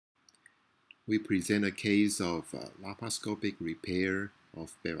we present a case of laparoscopic repair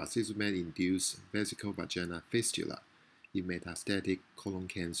of bevacizumab-induced vesicovaginal fistula in metastatic colon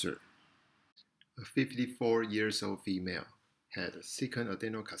cancer. A 54-year-old female had second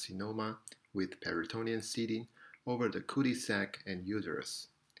adenocarcinoma with peritoneal seeding over the cul-de-sac and uterus.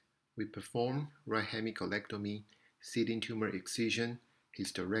 We performed right hemicolectomy, seeding tumor excision,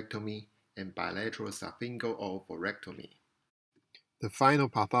 hysterectomy, and bilateral esophageal oophorectomy. The final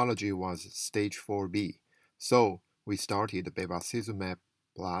pathology was stage 4B, so we started bevacizumab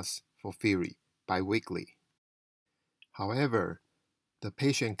plus FOLFIRI biweekly. However, the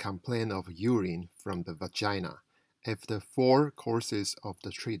patient complained of urine from the vagina after 4 courses of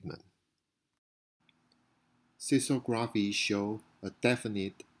the treatment. Cystography showed a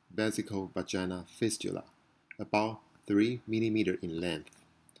definite vesicovaginal fistula, about 3 mm in length.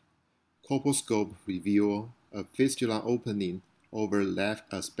 Colposcope revealed a fistula opening over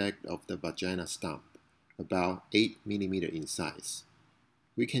left aspect of the vagina stump, about 8 mm in size.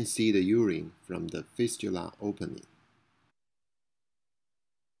 We can see the urine from the fistula opening.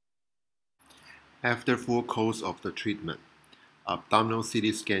 After full course of the treatment, abdominal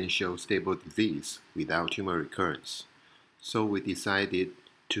CT scan showed stable disease without tumor recurrence. So we decided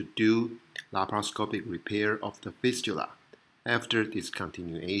to do laparoscopic repair of the fistula after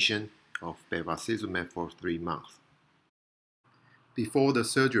discontinuation of bevacizumab for 3 months. Before the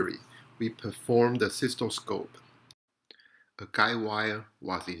surgery, we performed the cystoscope. A guide wire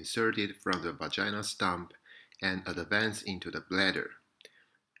was inserted from the vaginal stump and advanced into the bladder.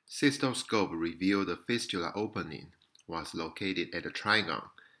 Cystoscope revealed the fistula opening was located at the trigon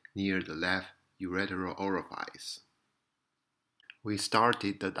near the left ureteral orifice. We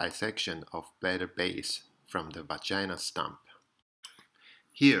started the dissection of bladder base from the vaginal stump.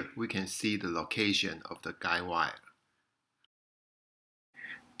 Here we can see the location of the guide wire.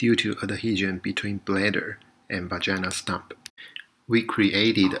 Due to adhesion between bladder and vaginal stump, we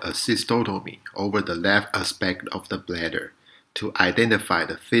created a cystotomy over the left aspect of the bladder to identify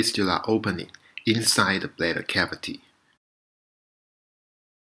the fistula opening inside the bladder cavity.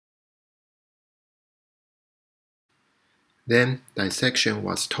 Then dissection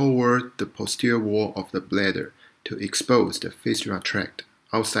was toward the posterior wall of the bladder to expose the fistula tract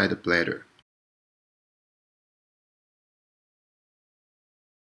outside the bladder.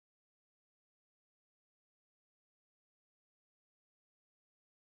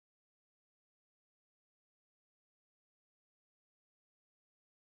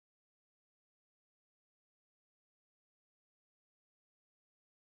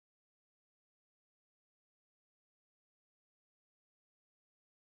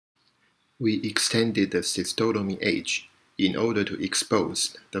 We extended the cystotomy edge in order to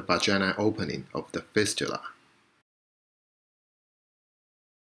expose the vaginal opening of the fistula.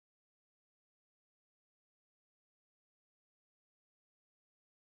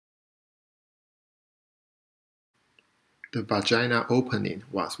 The vaginal opening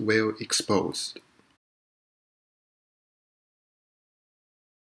was well exposed.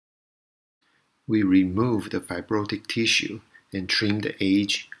 We removed the fibrotic tissue and trimmed the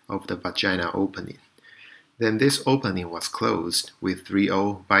edge of the vaginal opening. Then this opening was closed with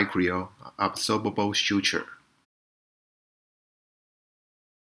 3/0 Vicryl absorbable suture.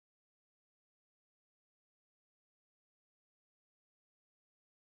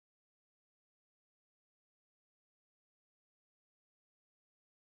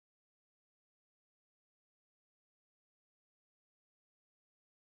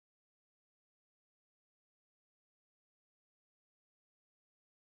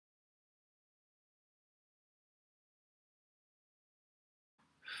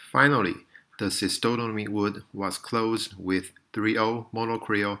 Finally, the cystotomy wound was closed with 3/0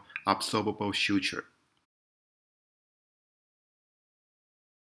 monocryl absorbable suture.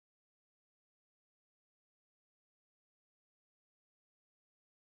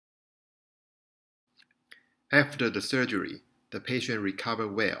 After the surgery, the patient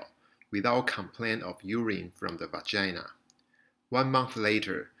recovered well, without complaint of urine from the vagina. 1 month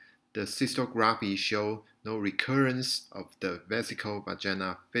later, the cystography showed no recurrence of the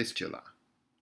vesicovaginal fistula.